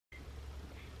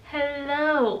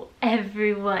Hello,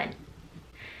 everyone.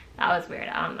 That was weird.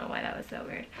 I don't know why that was so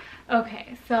weird.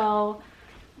 Okay, so,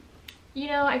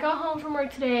 I got home from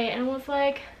work today and was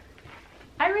like,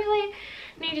 I really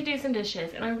need to do some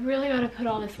dishes and I really gotta put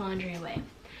all this laundry away.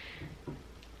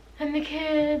 And the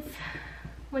kids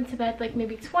went to bed like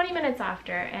maybe 20 minutes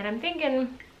after, and I'm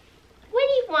thinking, what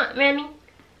do you want, Remy?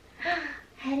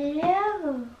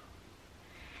 Hello.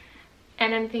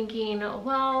 And I'm thinking,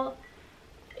 well,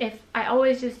 if I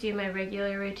always just do my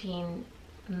regular routine,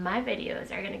 my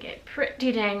videos are gonna get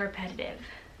pretty dang repetitive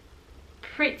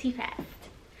pretty fast.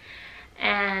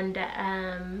 And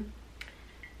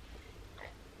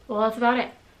well, that's about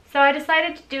it. So I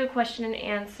decided to do a question and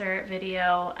answer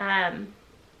video.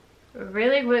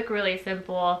 Really quick, really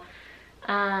simple.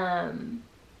 I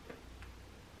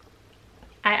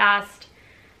asked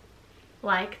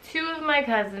like 2 of my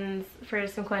cousins for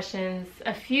some questions,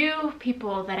 a few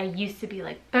people that I used to be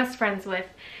like best friends with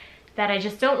that I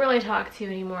just don't really talk to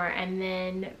anymore, and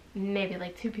then maybe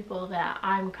like 2 people that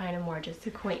I'm kind of more just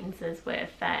acquaintances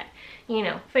with that,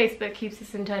 Facebook keeps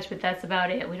us in touch, but that's about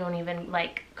it. We don't even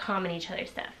like comment each other's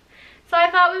stuff. So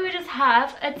I thought we would just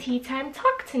have a tea time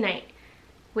talk tonight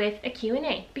with a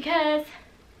Q&A, because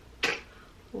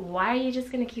why are you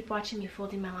just gonna keep watching me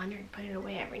folding my laundry and putting it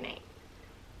away every night?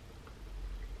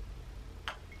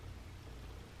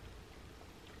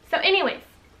 So anyways,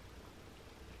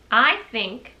 I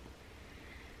think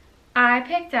I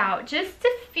picked out just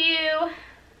a few,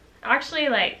 actually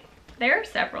like there are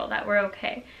several that were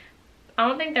okay. I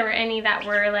don't think there were any that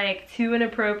were like too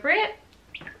inappropriate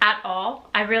at all.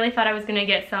 I really thought I was gonna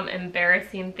get some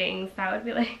embarrassing things that would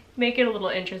be like, make it a little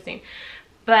interesting.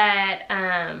 But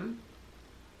I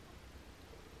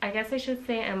guess I should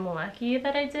say I'm lucky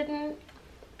that I didn't,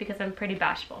 because I'm pretty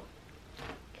bashful.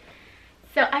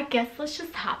 So I guess let's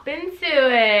just hop into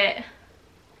it.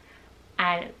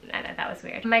 I that was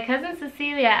weird. My cousin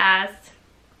Cecilia asked,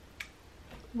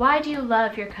 why do you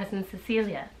love your cousin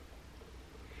Cecilia?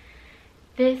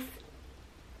 This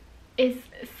is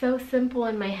so simple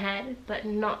in my head, but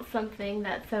not something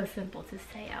that's so simple to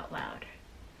say out loud.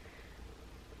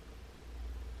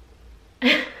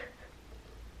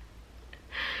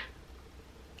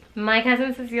 My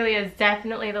cousin Cecilia is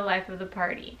definitely the life of the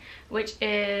party, which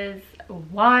is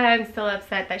why I'm still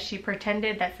upset that she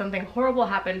pretended that something horrible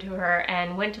happened to her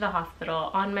and went to the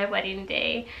hospital on my wedding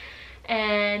day.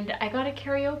 And I got a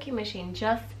karaoke machine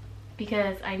just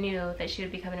because I knew that she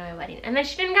would be coming to my wedding, and then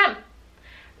she didn't come.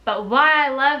 But why I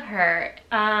love her,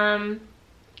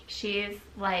 she's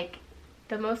like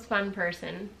the most fun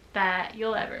person that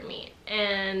you'll ever meet,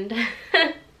 and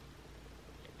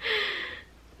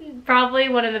probably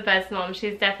one of the best moms.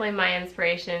 She's definitely my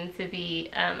inspiration to be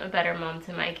a better mom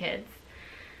to my kids.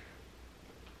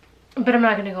 But I'm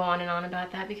not going to go on and on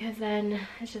about that, because then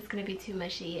it's just going to be too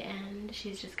mushy and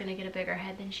she's just going to get a bigger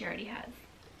head than she already has.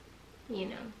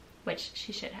 Which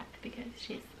she should have, because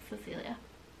she's Cecilia.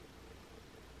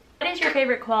 What is your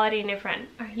favorite quality in your friend?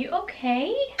 Are you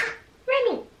okay?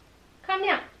 Remy, calm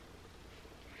down.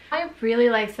 I really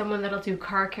like someone that'll do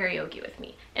car karaoke with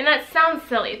me. And that sounds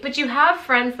silly, but you have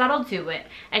friends that'll do it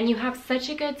and you have such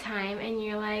a good time, and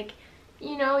you're like,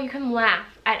 you can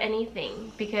laugh at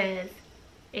anything, because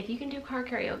if you can do car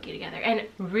karaoke together and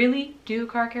really do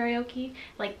car karaoke,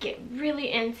 like get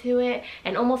really into it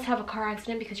and almost have a car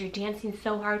accident because you're dancing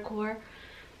so hardcore,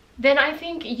 then I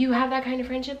think you have that kind of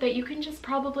friendship that you can just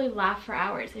probably laugh for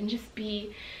hours and just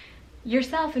be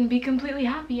yourself and be completely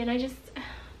happy. And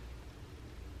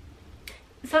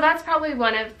so that's probably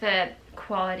one of the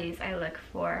qualities I look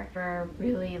for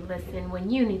really listen when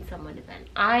you need someone to vent.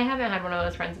 I haven't had one of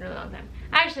those friends in a really long time.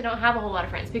 I actually don't have a whole lot of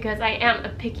friends because I am a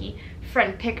picky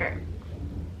friend picker.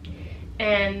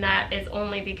 And that is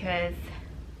only because,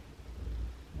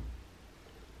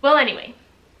 well, anyway.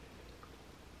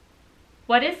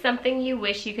 What is something you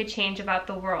wish you could change about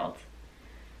the world?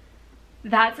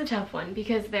 That's a tough one,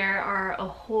 because there are a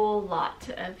whole lot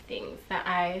of things that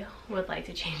I would like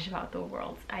to change about the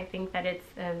world. I think that it's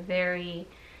a very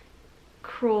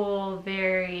cruel,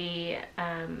 very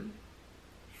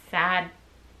sad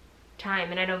time,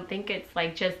 and I don't think it's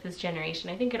like just this generation.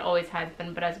 I think it always has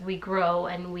been, but as we grow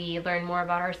and we learn more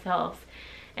about ourselves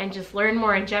and just learn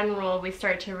more in general, we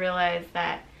start to realize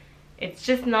that it's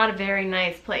just not a very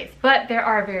nice place. But there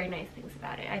are very nice things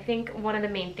about it. I think one of the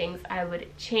main things I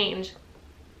would change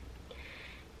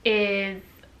is,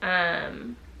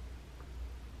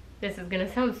 this is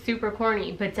gonna sound super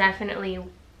corny, but definitely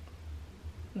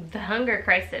the hunger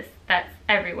crisis that's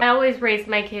everywhere. I always raised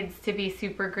my kids to be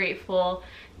super grateful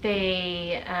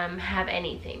they have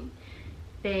anything.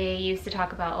 They used to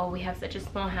talk about, oh, we have such a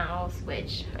small house,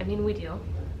 which, I mean, we do.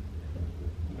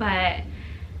 but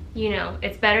you know,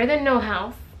 it's better than no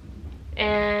house,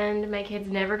 and my kids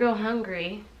never go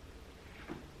hungry.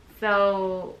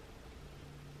 So,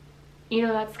 you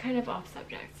know, that's kind of off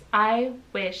subject. I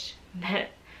wish that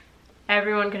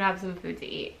everyone could have some food to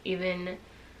eat, even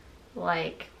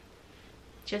like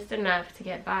just enough to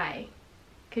get by.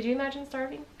 Could you imagine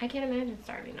starving? I can't imagine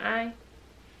starving. I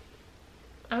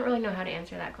don't really know how to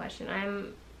answer that question.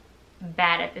 I'm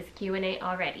bad at this Q&A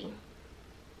already.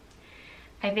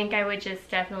 I think I would just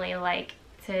definitely like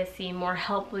to see more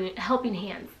helping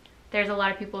hands. There's a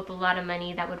lot of people with a lot of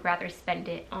money that would rather spend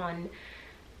it on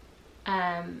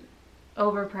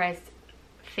overpriced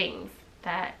things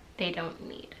that they don't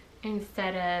need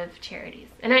instead of charities.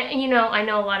 And I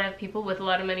know a lot of people with a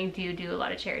lot of money do a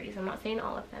lot of charities. I'm not saying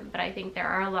all of them, but I think there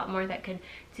are a lot more that could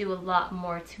do a lot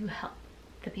more to help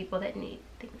the people that need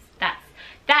things.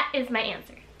 That is my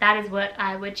answer. That is what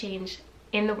I would change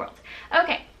in the world.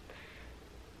 Okay.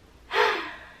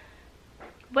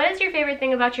 What is your favorite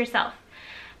thing about yourself?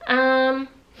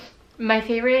 My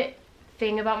favorite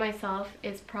thing about myself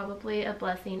is probably a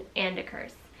blessing and a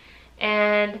curse.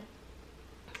 And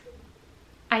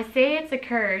I say it's a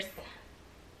curse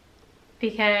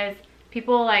because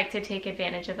people like to take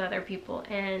advantage of other people,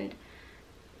 and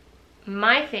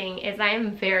my thing is I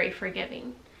am very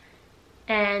forgiving.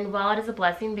 And while it is a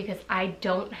blessing because I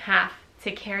don't have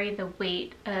to carry the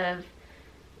weight of,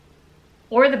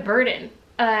 or the burden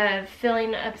of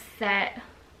feeling upset.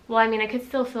 Well, I mean, I could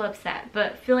still feel upset,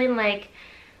 but feeling like,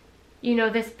 you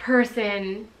know, this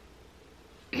person,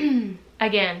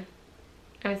 again,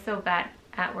 I'm so bad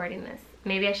at wording this.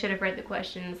 Maybe I should have read the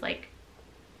questions like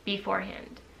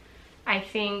beforehand. I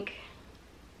think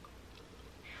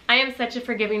I am such a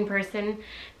forgiving person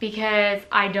because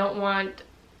I don't want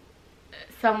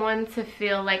someone to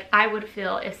feel like I would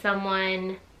feel if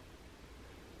someone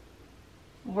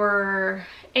were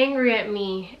angry at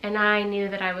me and I knew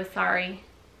that I was sorry.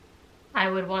 I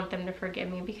would want them to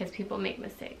forgive me because people make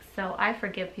mistakes. So I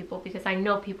forgive people because I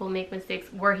know people make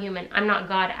mistakes. We're human. I'm not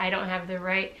God. I don't have the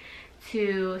right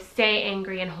to stay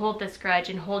angry and hold this grudge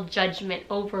and hold judgment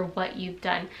over what you've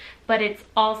done. But it's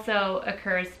also a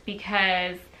curse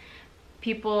because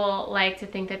people like to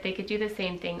think that they could do the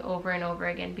same thing over and over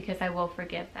again because I will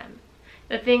forgive them.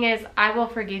 The thing is, I will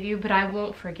forgive you, but I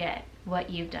won't forget what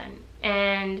you've done.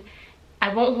 And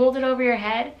I won't hold it over your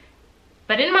head,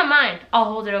 but in my mind, I'll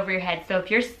hold it over your head. So if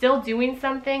you're still doing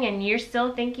something and you're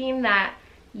still thinking that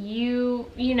you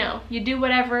do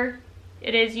whatever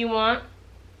it is you want,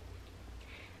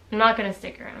 I'm not gonna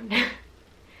stick around.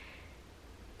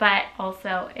 But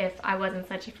also, if I wasn't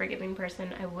such a forgiving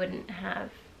person, I wouldn't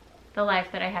have the life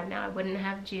that I have now. I wouldn't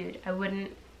have Jude. I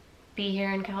wouldn't be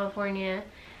here in California.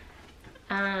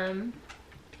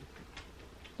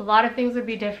 A lot of things would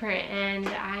be different, and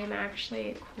I'm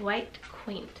actually quite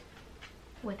quaint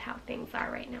with how things are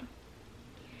right now.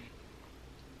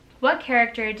 What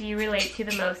character do you relate to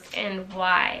the most and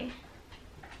why?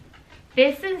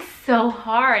 This is so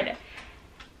hard.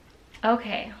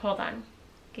 Okay, hold on.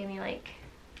 Give me like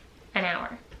an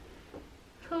hour.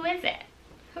 Who is it?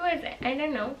 Who is it? I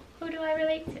don't know. Who do I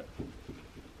relate to?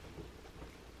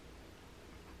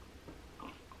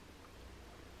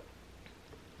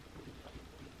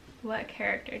 What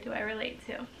character do I relate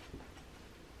to?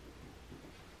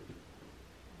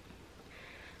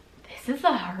 This is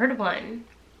a hard one.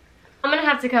 I'm gonna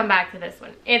have to come back to this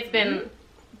one. It's been,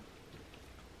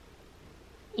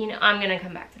 I'm gonna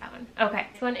come back to that one. Okay,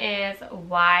 this one is,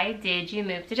 why did you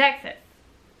move to Texas?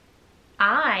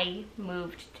 I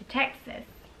moved to Texas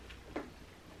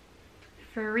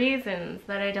for reasons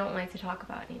that I don't like to talk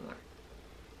about anymore.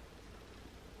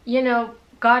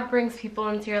 God brings people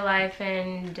into your life,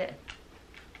 and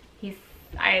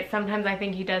sometimes I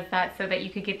think he does that so that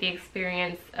you could get the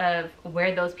experience of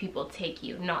where those people take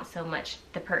you, not so much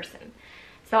the person.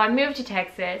 So I moved to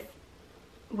Texas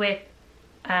with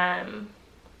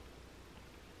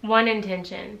one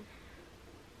intention,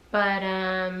 but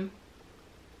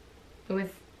it was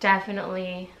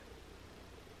definitely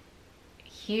a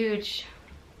huge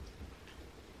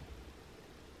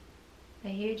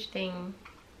thing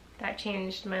that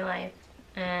changed my life,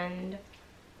 and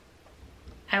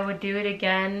I would do it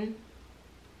again,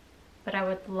 but I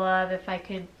would love if I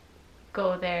could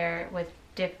go there with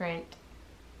different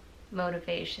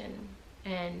motivation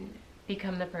and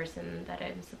become the person that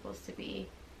I'm supposed to be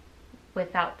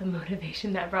without the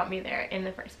motivation that brought me there in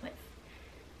the first place.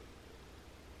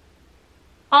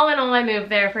 All in all, I moved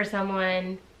there for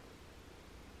someone,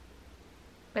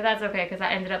 but that's okay because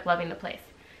I ended up loving the place.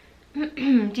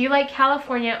 Do you like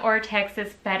California or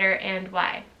Texas better, and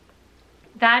why?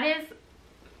 That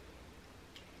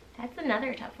That's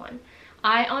another tough one.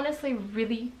 I honestly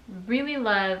really, really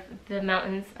love the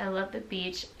mountains. I love the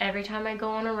beach. Every time I go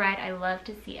on a ride, I love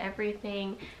to see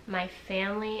everything. My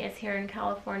family is here in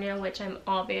California, which I'm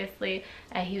obviously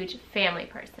a huge family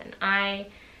person. I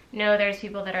know there's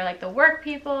people that are like the work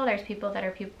people. There's people that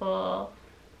are people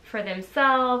for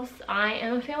themselves. I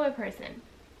am a family person.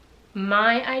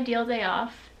 My ideal day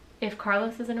off, if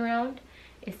Carlos isn't around,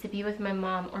 is to be with my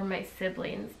mom or my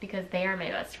siblings because they are my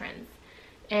best friends.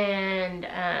 And,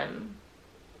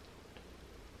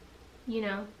 you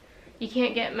know, you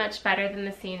can't get much better than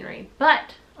the scenery.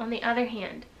 But, on the other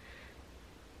hand,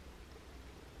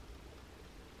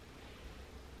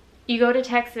 you go to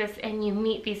Texas and you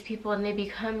meet these people and they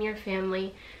become your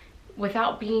family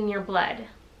without being your blood.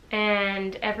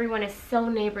 And everyone is so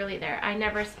neighborly there. I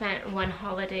never spent one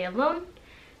holiday alone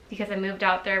because I moved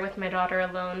out there with my daughter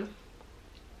alone.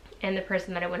 And the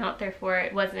person that I went out there for,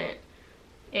 it wasn't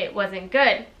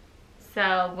good.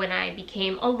 So when I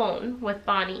became alone with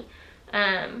Bonnie,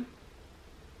 I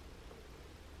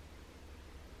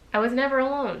was never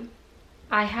alone.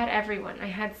 I had everyone. I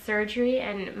had surgery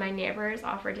and my neighbors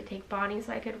offered to take Bonnie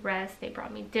so I could rest. They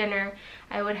brought me dinner.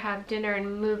 I would have dinner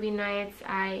and movie nights.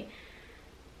 I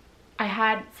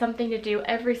had something to do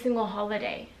every single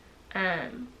holiday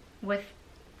with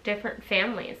different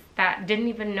families that didn't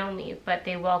even know me, but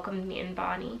they welcomed me and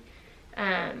Bonnie.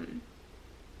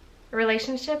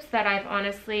 Relationships that I've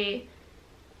honestly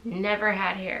never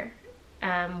had here,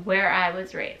 where I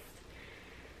was raised.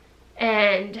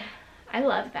 And I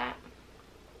love that.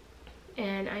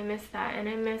 And I miss that. And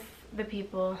I miss the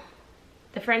people.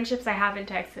 The friendships I have in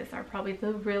Texas are probably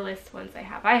the realest ones I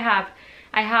have. I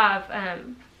have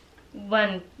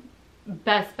one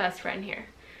best friend here.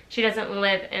 She doesn't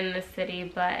live in the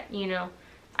city, but you know,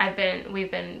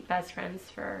 we've been best friends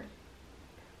for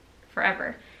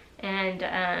forever.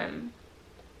 And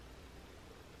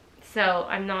so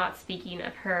I'm not speaking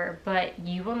of her, but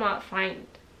you will not find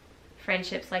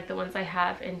friendships like the ones I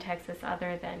have in Texas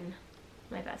other than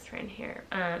my best friend here.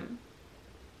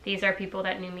 These are people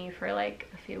that knew me for like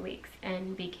a few weeks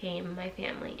and became my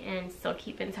family and still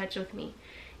keep in touch with me,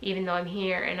 even though I'm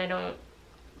here and I don't,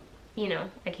 you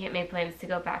know, I can't make plans to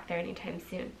go back there anytime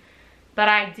soon. But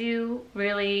I do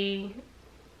really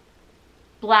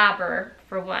blabber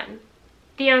for one.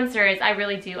 The answer is I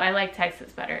really do. I like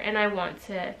Texas better and I want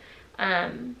to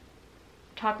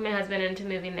talk my husband into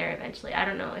moving there eventually. I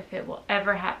don't know if it will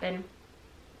ever happen.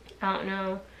 I don't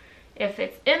know if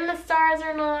it's in the stars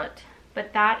or not,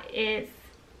 but that is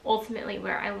ultimately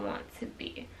where I want to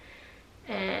be.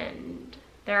 And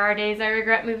there are days I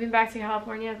regret moving back to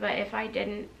California, but if I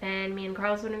didn't, then me and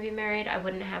Carlos wouldn't be married. I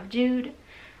wouldn't have Jude.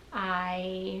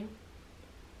 I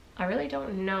really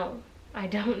don't know. I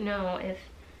don't know if,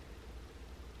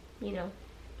 you know,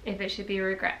 if it should be a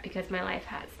regret because my life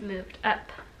has moved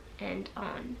up and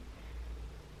on.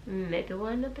 Maybe we'll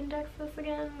end up in Texas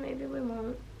again. Maybe we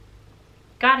won't.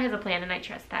 God has a plan and I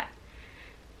trust that.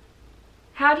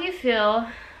 How do you feel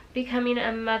becoming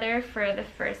a mother for the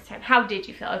first time? How did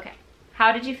you feel? Okay.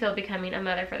 How did you feel becoming a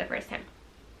mother for the first time?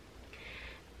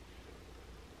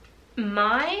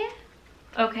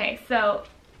 Okay, so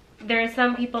there are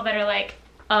some people that are like,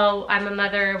 oh, I'm a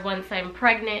mother once I'm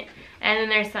pregnant. And then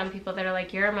there's some people that are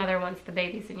like, you're a mother once the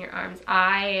baby's in your arms.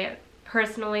 I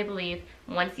personally believe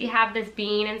once you have this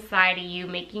being inside of you,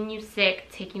 making you sick,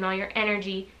 taking all your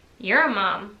energy, you're a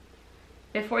mom.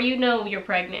 Before you know you're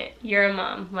pregnant, you're a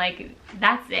mom. Like,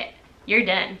 that's it. You're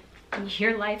done.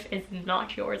 Your life is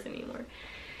not yours anymore.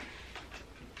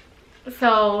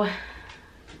 So,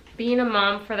 being a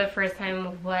mom for the first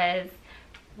time was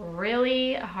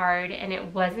really hard, and it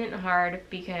wasn't hard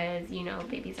because, you know,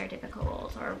 babies are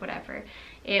difficult or whatever.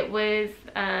 It was,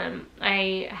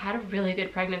 I had a really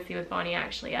good pregnancy with Bonnie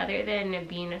actually, other than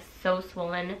being so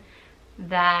swollen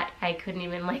that I couldn't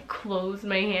even like close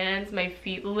my hands. My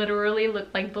feet literally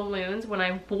looked like balloons. When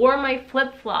I wore my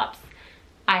flip-flops,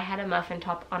 I had a muffin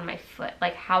top on my foot.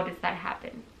 Like, how does that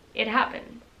happen? It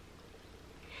happened.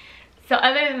 So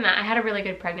other than that, I had a really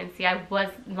good pregnancy. I was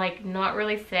like not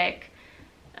really sick.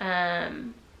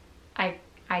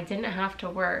 I didn't have to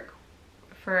work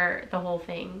for the whole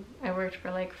thing. I worked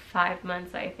for like 5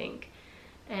 months, I think.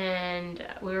 And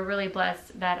we were really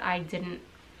blessed that I didn't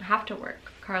have to work.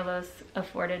 Carlos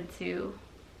afforded to,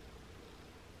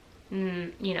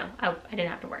 you know, I didn't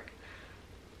have to work.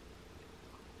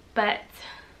 But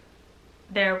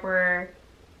there were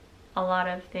a lot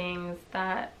of things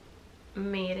that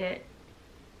made it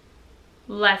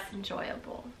less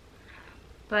enjoyable.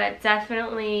 But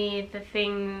definitely the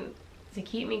thing to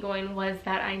keep me going was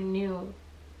that I knew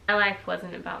my life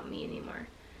wasn't about me anymore.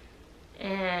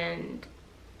 And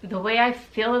the way I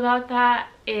feel about that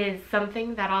is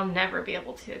something that I'll never be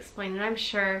able to explain, and I'm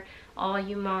sure all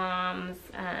you moms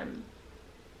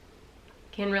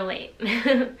can relate.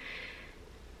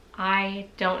 I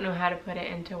don't know how to put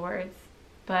it into words,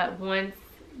 but once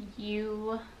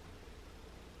you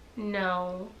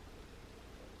know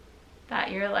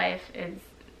that your life is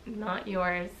not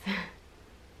yours,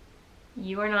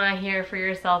 you are not here for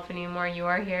yourself anymore, you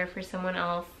are here for someone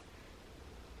else.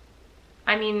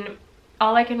 I mean,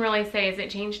 all I can really say is it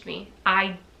changed me.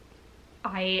 I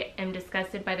am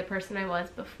disgusted by the person I was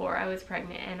before I was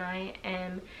pregnant, and I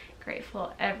am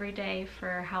grateful every day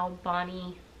for how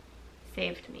Bonnie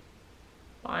saved me.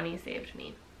 Bonnie saved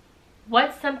me.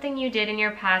 What's something you did in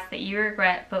your past that you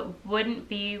regret but wouldn't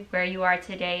be where you are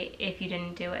today if you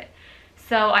didn't do it?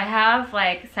 So I have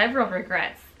like several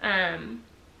regrets,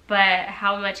 but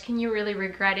how much can you really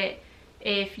regret it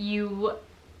if you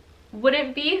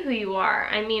wouldn't be who you are?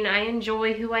 I mean, I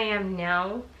enjoy who I am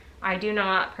now. I do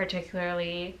not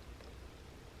particularly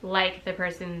like the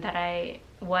person that I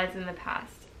was in the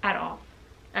past at all.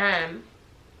 I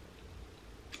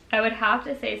would have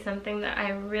to say something that I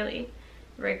really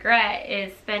regret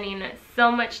is spending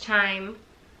so much time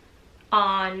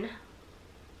on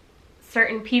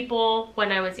certain people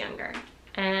when I was younger.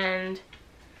 And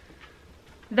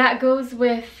that goes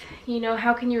with, you know,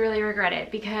 how can you really regret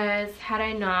it? Because had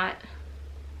I not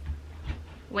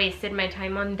wasted my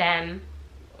time on them,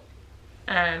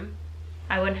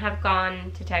 I wouldn't have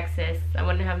gone to Texas. I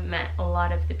wouldn't have met a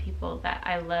lot of the people that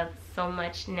I love so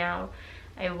much now.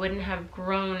 I wouldn't have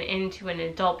grown into an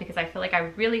adult, because I feel like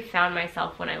I really found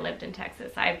myself when I lived in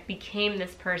Texas. I became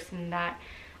this person that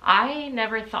I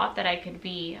never thought that I could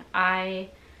be.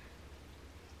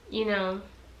 You know,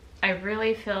 I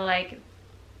really feel like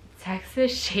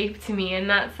Texas shaped me, and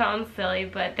that sounds silly,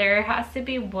 but there has to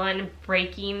be one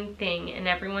breaking thing in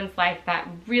everyone's life that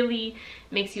really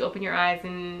makes you open your eyes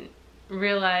and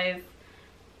realize,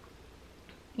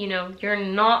 you know, you're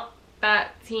not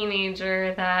that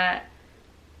teenager that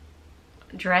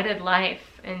dreaded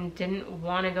life and didn't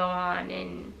want to go on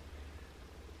and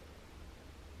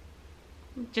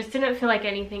just didn't feel like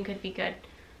anything could be good.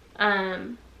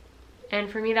 And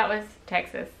for me, that was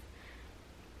Texas.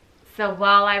 So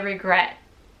while I regret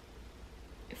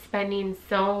spending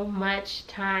so much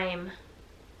time,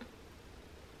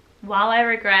 while I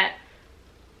regret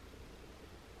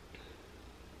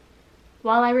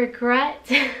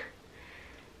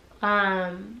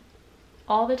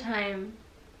all the time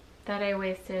that I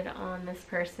wasted on this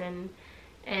person,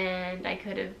 and I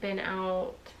could have been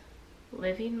out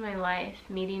living my life,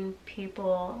 meeting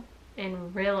people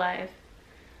in real life,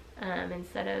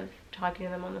 instead of talking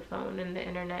to them on the phone and the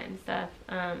internet and stuff.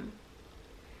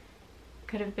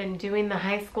 Could have been doing the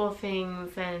high school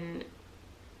things and,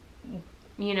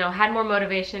 you know, had more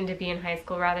motivation to be in high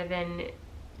school rather than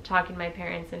talking to my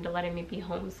parents into letting me be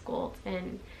homeschooled.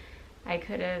 And I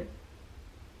could have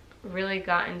really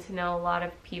gotten to know a lot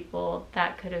of people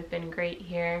that could have been great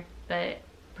here, but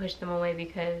pushed them away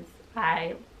because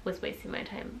I was wasting my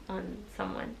time on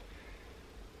someone.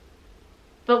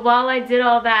 But while I did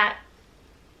all that,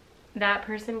 that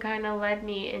person kind of led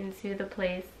me into the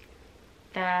place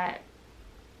that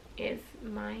is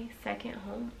my second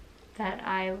home, that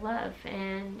I love,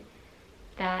 and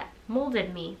that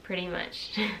molded me pretty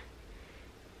much.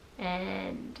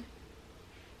 And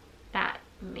that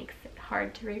makes it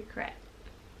hard to regret,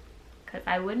 because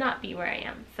I would not be where I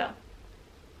am. So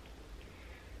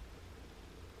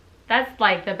that's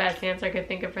like the best answer I could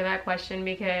think of for that question,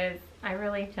 because I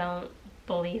really don't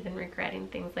believe in regretting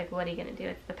things. Like, what are you gonna do?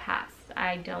 It's the past.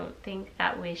 I don't think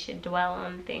that we should dwell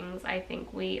on things. I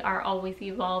think we are always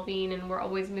evolving and we're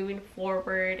always moving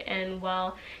forward, and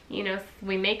while, you know,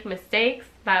 we make mistakes,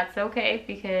 that's okay,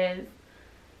 because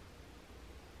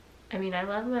I mean, I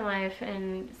love my life,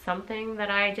 and something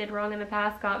that I did wrong in the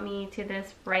past got me to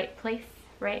this right place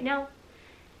right now,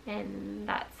 and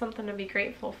that's something to be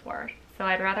grateful for. So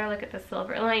I'd rather look at the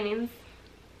silver linings.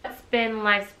 What's been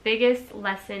life's biggest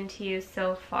lesson to you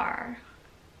so far?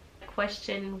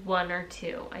 Question 1 or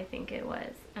 2, I think it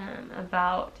was,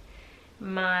 about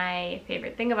my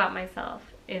favorite thing about myself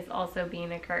is also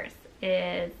being a curse.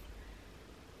 Is,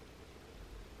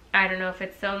 I don't know if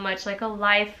it's so much like a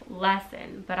life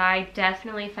lesson, but I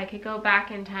definitely, if I could go back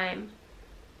in time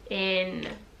in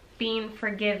being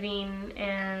forgiving,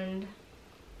 and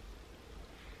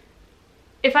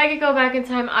if I could go back in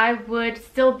time, I would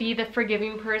still be the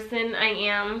forgiving person I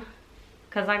am,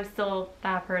 because I'm still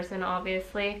that person,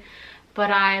 obviously,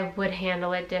 but I would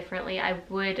handle it differently. I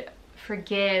would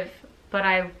forgive, but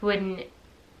I wouldn't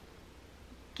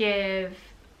give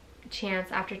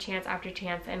chance after chance after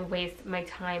chance and waste my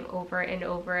time over and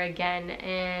over again.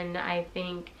 And I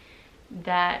think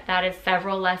that that is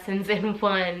several lessons in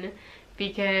one,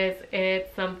 because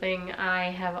it's something I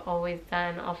have always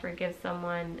done. I'll forgive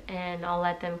someone and I'll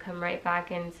let them come right back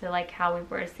into like how we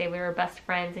were. Say we were best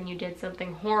friends and you did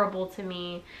something horrible to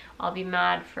me. I'll be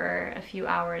mad for a few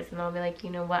hours and I'll be like,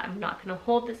 you know what, I'm not gonna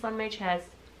hold this on my chest.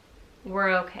 We're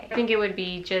okay. I think it would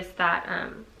be just that,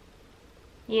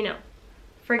 you know,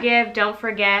 forgive, don't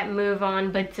forget, move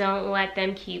on, but don't let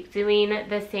them keep doing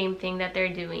the same thing that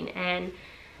they're doing. And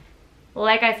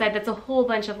like I said, that's a whole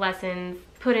bunch of lessons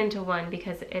put into one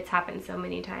because it's happened so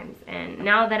many times. And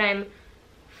now that I'm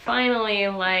finally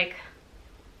like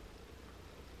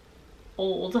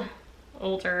older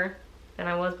than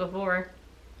I was before,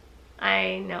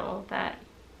 I know that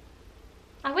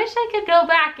I wish I could go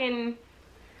back and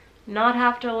not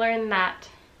have to learn that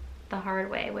the hard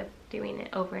way with doing it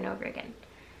over and over again.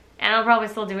 And I'll probably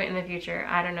still do it in the future.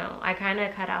 I don't know. I kind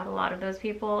of cut out a lot of those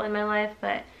people in my life,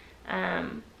 but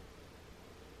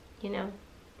you know,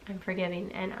 I'm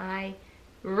forgiving and I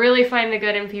really find the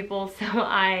good in people, so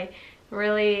I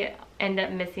really end up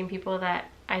missing people that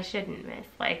I shouldn't miss.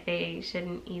 Like, they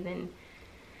shouldn't even...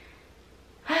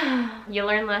 You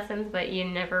learn lessons, but you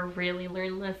never really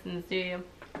learn lessons, do you?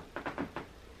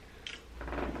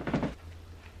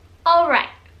 Alright,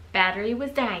 battery was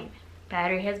dying.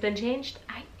 Battery has been changed.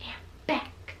 I am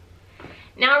back.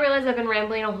 Now I realize I've been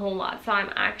rambling a whole lot, so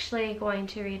I'm actually going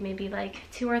to read maybe like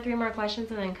 2 or 3 more questions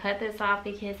and then cut this off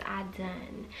because I'm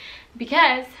done.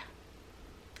 Because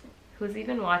who's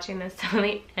even watching this till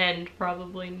the end?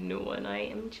 Probably no one. I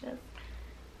am just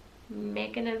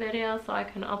making a video so I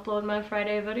can upload my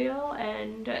Friday video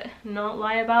and not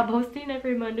lie about posting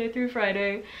every Monday through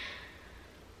Friday.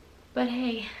 But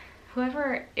hey,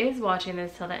 whoever is watching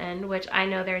this till the end, which I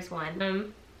know there's one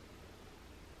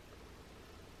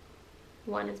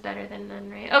is better than none,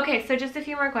 right? Okay, so just a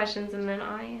few more questions and then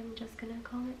I am just gonna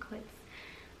call it quits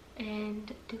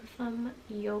and do some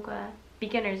yoga,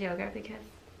 beginner's yoga, because,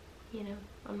 you know,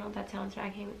 I'm not that talented. I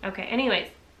can't. Okay, anyways.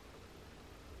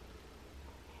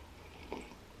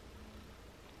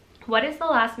 What is the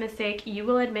last mistake you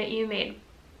will admit you made?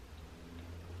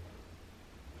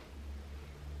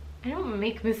 I don't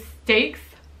make mistakes.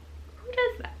 Who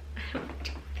does that? I don't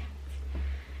do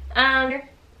that.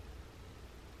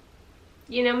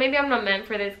 You know, maybe I'm not meant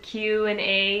for this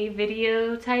Q&A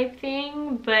video type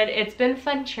thing, but it's been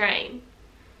fun trying.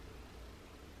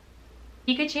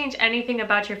 You could change anything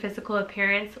about your physical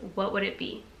appearance, what would it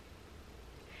be?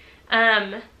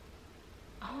 Oh,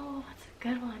 that's a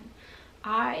good one.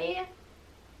 I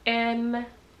don't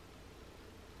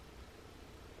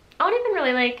even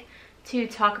really like to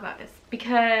talk about this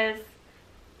because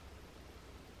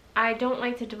I don't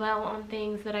like to dwell on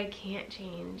things that I can't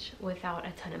change without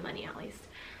a ton of money, at least.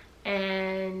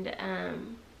 And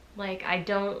like, I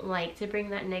don't like to bring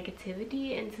that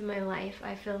negativity into my life.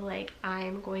 I feel like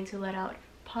I'm going to let out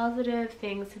positive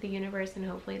things to the universe and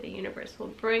hopefully the universe will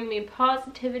bring me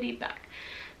positivity back.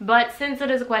 But since it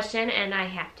is a question and I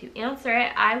have to answer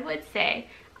it, I would say,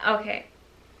 okay,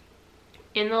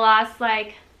 in the last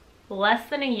like less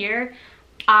than a year,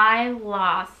 I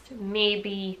lost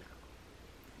maybe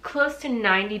close to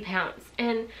 90 pounds,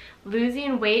 and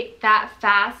losing weight that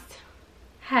fast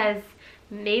has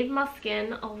made my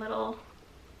skin a little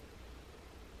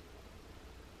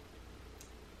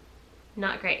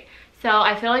not great. So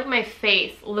I feel like my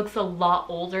face looks a lot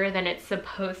older than it's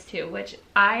supposed to, which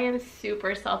I am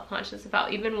super self-conscious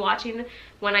about. Even watching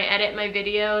when I edit my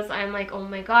videos, I'm like, oh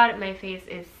my god, my face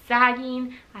is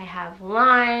sagging. I have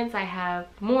lines, I have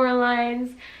more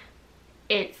lines.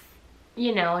 It's,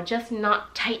 you know, just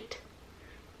not tight.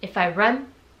 If I run,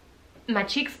 my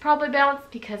cheeks probably bounce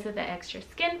because of the extra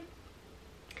skin.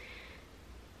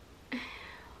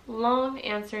 Long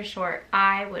answer short,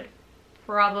 I would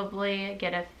probably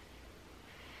get a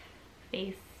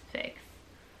face fix.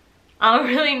 I don't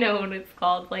really know what it's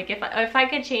called. Like, if I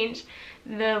could change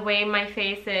the way my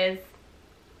face is,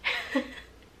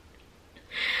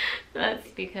 that's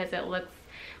because it looks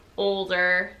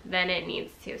older than it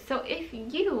needs to. So if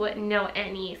you know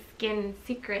any skin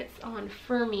secrets on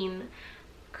firming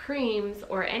creams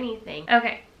or anything,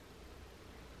 okay.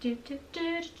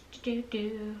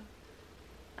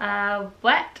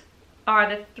 What are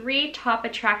the 3 top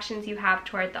attractions you have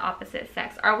toward the opposite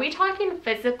sex? Are we talking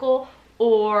physical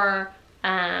or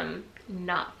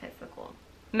not physical?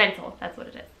 Mental, that's what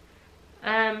it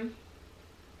is.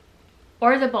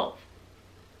 Or is it both?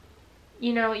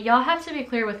 You know, y'all have to be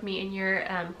clear with me in your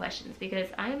questions, because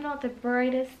I am not the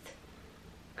brightest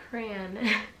crayon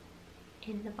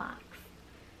in the box.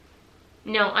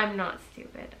 No, I'm not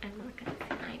stupid. I'm not gonna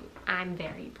say I'm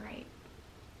very bright.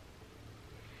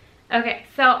 Okay,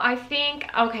 so I think,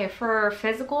 okay, for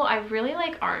physical, I really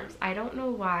like arms. I don't know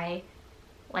why.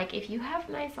 Like, if you have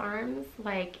nice arms,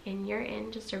 like, and you're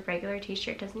in just a regular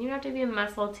t-shirt, doesn't even have to be a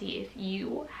muscle tee. If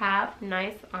you have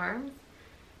nice arms,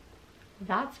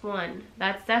 that's one.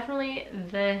 That's definitely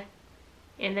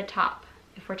in the top.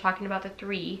 If we're talking about the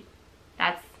 3,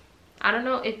 that's, I don't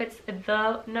know if it's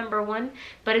the number 1,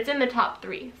 but it's in the top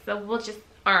 3. So we'll just,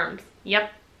 arms.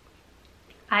 Yep.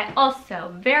 I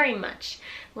also very much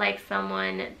like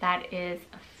someone that is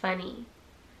funny.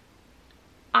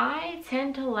 I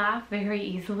tend to laugh very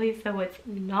easily, so it's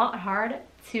not hard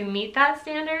to meet that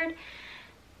standard.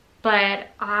 But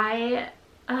oh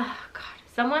God,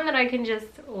 someone that I can just,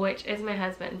 which is my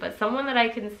husband, but someone that I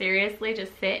can seriously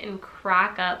just sit and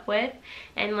crack up with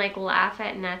and like laugh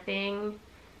at nothing.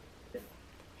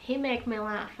 He make me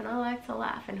laugh, and I like to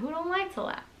laugh. And who don't like to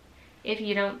laugh? If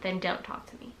you don't, then don't talk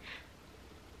to me.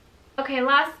 Okay,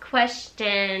 last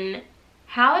question.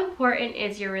 How important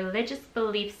is your religious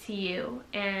beliefs to you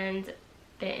and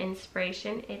the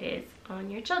inspiration it is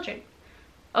on your children?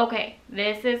 Okay,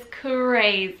 this is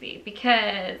crazy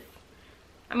because,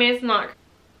 I mean, it's not.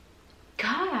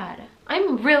 God,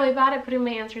 I'm really bad at putting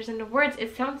my answers into words.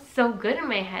 It sounds so good in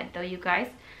my head though, you guys.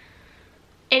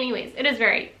 Anyways, it's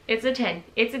a 10.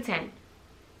 It's a 10.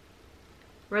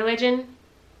 Religion.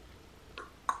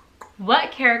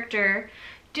 What character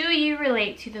do you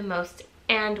relate to the most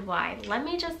and why? Let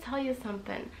me just tell you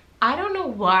something. I don't know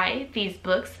why these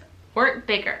books weren't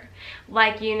bigger.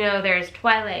 Like, you know, there's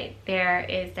Twilight, there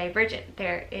is Divergent,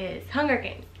 there is Hunger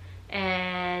Games,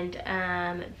 and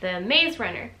The Maze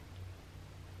Runner.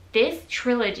 This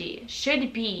trilogy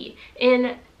should be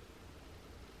in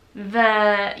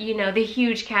the, you know, the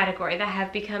huge category that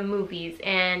have become movies,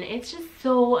 and it's just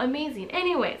so amazing.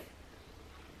 Anyways,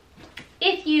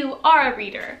 if you are a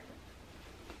reader,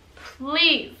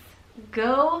 please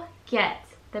go get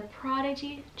the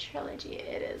Prodigy trilogy.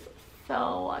 It is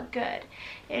so good.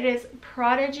 It is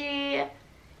Prodigy,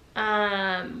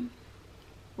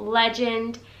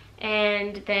 Legend,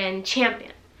 and then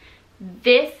Champion.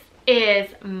 This is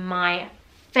my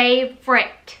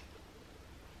favorite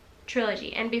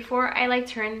trilogy. And before I like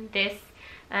turn this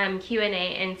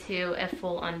Q&A into a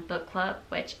full-on book club,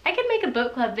 which I could make a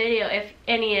book club video if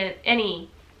anyone's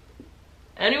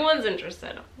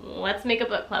interested. Let's make a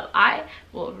book club. I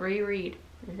will reread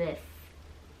this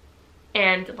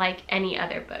and like any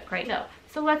other book, right?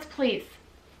 So let's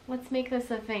make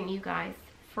this a thing, you guys,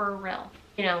 for real.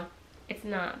 You know, it's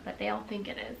not, but they all think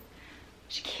it is.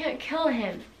 She can't kill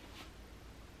him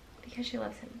because she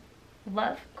loves him.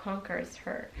 Love conquers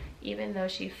her, even though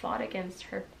she fought against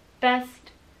her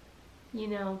best, you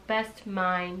know, best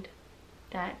mind,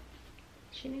 that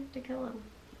she needs to kill him.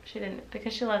 She didn't,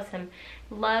 because she loves him.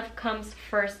 Love comes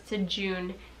first to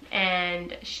June,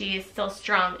 and she is still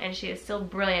strong and she is still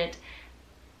brilliant,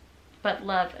 but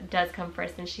love does come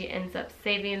first, and she ends up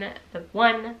saving the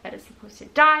one that is supposed to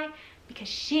die because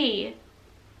she,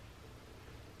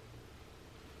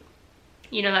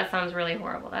 you know, that sounds really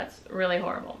horrible. That's really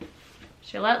horrible.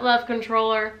 She let love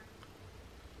control her,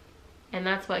 and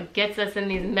that's what gets us in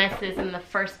these messes in the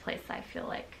first place, I feel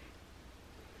like.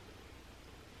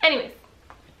 Anyways,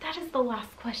 that is the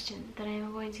last question that I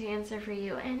am going to answer for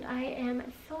you, and I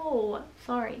am so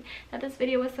sorry that this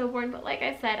video was so boring, but like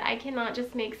I said, I cannot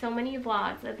just make so many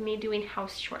vlogs of me doing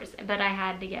house chores, but I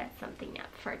had to get something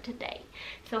up for today.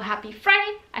 So happy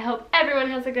Friday. I hope everyone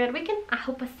has a good weekend. I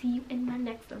hope I see you in my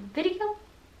next video.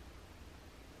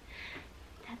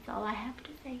 That's all I have to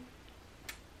say.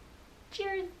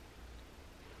 Cheers.